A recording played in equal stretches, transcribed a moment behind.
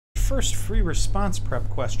first free response prep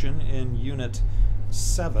question in Unit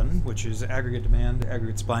 7, which is Aggregate Demand,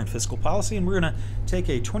 Aggregate Supply, and Fiscal Policy, and we're going to take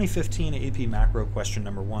a 2015 AP Macro question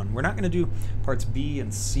number 1. We're not going to do parts B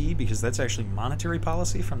and C because that's actually monetary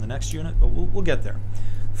policy from the next unit, but we'll get there.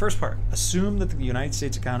 First part, assume that the United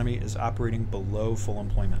States economy is operating below full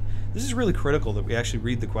employment. This is really critical that we actually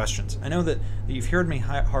read the questions. I know that you've heard me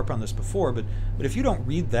harp on this before, but if you don't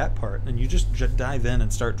read that part and you just dive in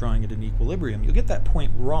and start drawing it in equilibrium, you'll get that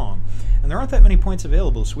point wrong. And there aren't that many points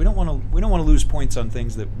available, so we don't want to lose points on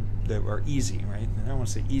things that are easy, right? And I don't want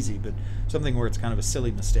to say easy, but something where it's kind of a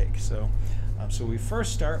silly mistake. So we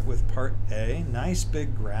first start with part A, nice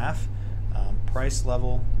big graph, price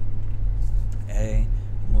level A.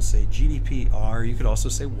 We'll say GDP R, you could also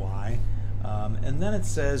say Y, and then it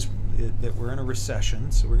says that we're in a recession,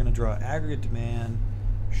 so we're going to draw aggregate demand,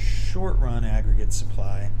 short run aggregate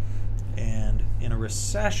supply, and in a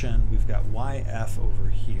recession we've got YF over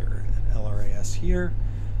here, and LRAS here,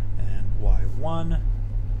 and Y1,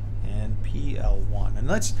 and PL1. And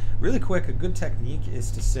let's, really quick, a good technique is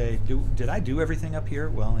to say, did I do everything up here?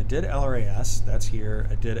 Well, I did LRAS, that's here,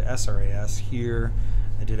 I did SRAS here,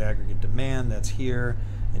 I did aggregate demand, that's here,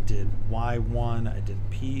 I did Y1, I did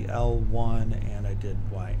PL1, and I did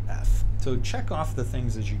YF. So check off the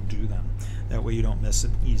things as you do them. That way you don't miss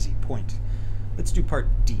an easy point. Let's do part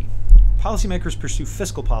D. Policymakers pursue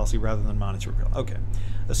fiscal policy rather than monetary policy. Okay.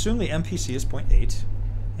 Assume the MPC is 0.8.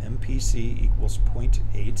 MPC equals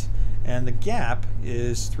 0.8. And the gap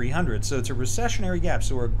is 300. So it's a recessionary gap.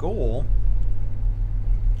 So our goal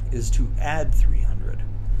is to add 300.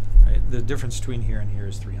 Right? The difference between here and here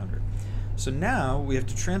is 300. So now we have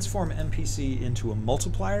to transform MPC into a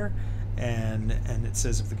multiplier, and it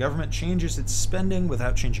says if the government changes its spending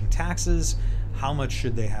without changing taxes, how much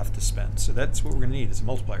should they have to spend? So that's what we're going to need is a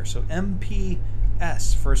multiplier. So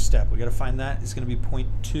MPS, first step, we got to find that, is going to be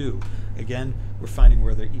 0.2. Again, we're finding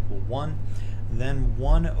where they equal 1. Then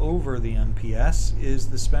 1 over the MPS is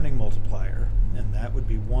the spending multiplier, and that would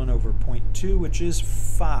be 1 over 0.2, which is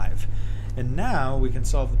 5. And now we can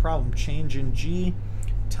solve the problem. Change in G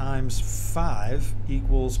times 5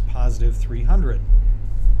 equals positive 300.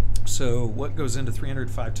 So what goes into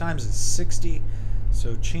 305 times is 60.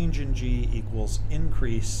 So change in G equals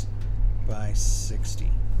increase by 60.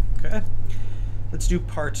 Okay. Let's do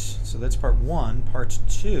so that's part 1. Part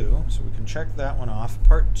 2, so we can check that one off.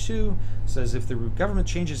 Part 2 says if the government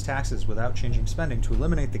changes taxes without changing spending to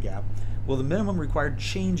eliminate the gap, will the minimum required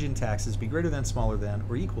change in taxes be greater than, smaller than,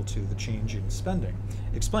 or equal to the change in spending?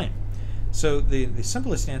 Explain. So the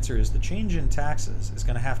simplest answer is the change in taxes is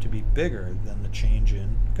going to have to be bigger than the change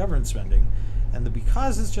in government spending. And the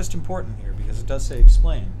because is just important here because it does say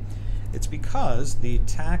explain. It's because the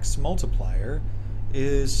tax multiplier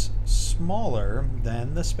is smaller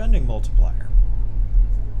than the spending multiplier.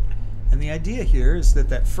 And the idea here is that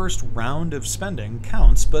that first round of spending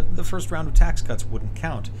counts, but the first round of tax cuts wouldn't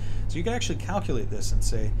count. So you can actually calculate this and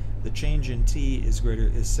say the change in T is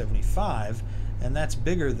 75, and that's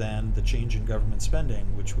bigger than the change in government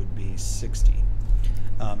spending, which would be 60.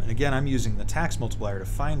 And again, I'm using the tax multiplier to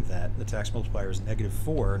find that. The tax multiplier is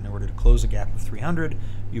 -4. In order to close a gap of 300,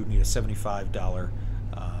 you would need a $75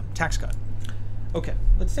 tax cut. Okay,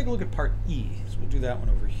 let's take a look at part E. So we'll do that one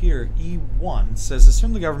over here. E1 says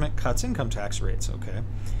assume the government cuts income tax rates. Okay,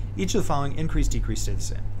 each of the following increase, decrease, stay the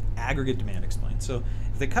same. Aggregate demand explained. So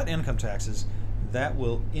if they cut income taxes, that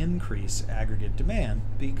will increase aggregate demand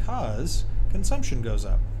because consumption goes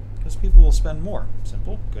up, because people will spend more.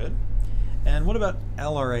 Simple, good. And what about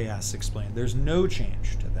LRAS explained? There's no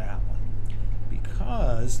change to that one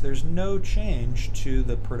because there's no change to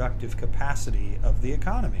the productive capacity of the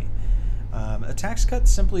economy. A tax cut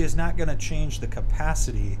simply is not going to change the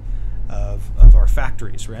capacity of our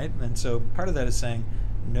factories, right? And so part of that is saying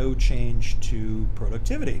no change to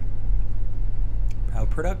productivity, how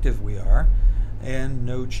productive we are, and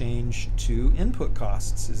no change to input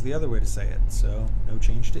costs is the other way to say it. So no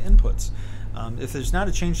change to inputs. If there's not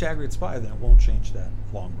a change to aggregate supply, then it won't change that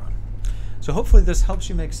long run. So hopefully this helps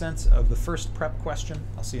you make sense of the first prep question.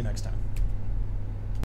 I'll see you next time.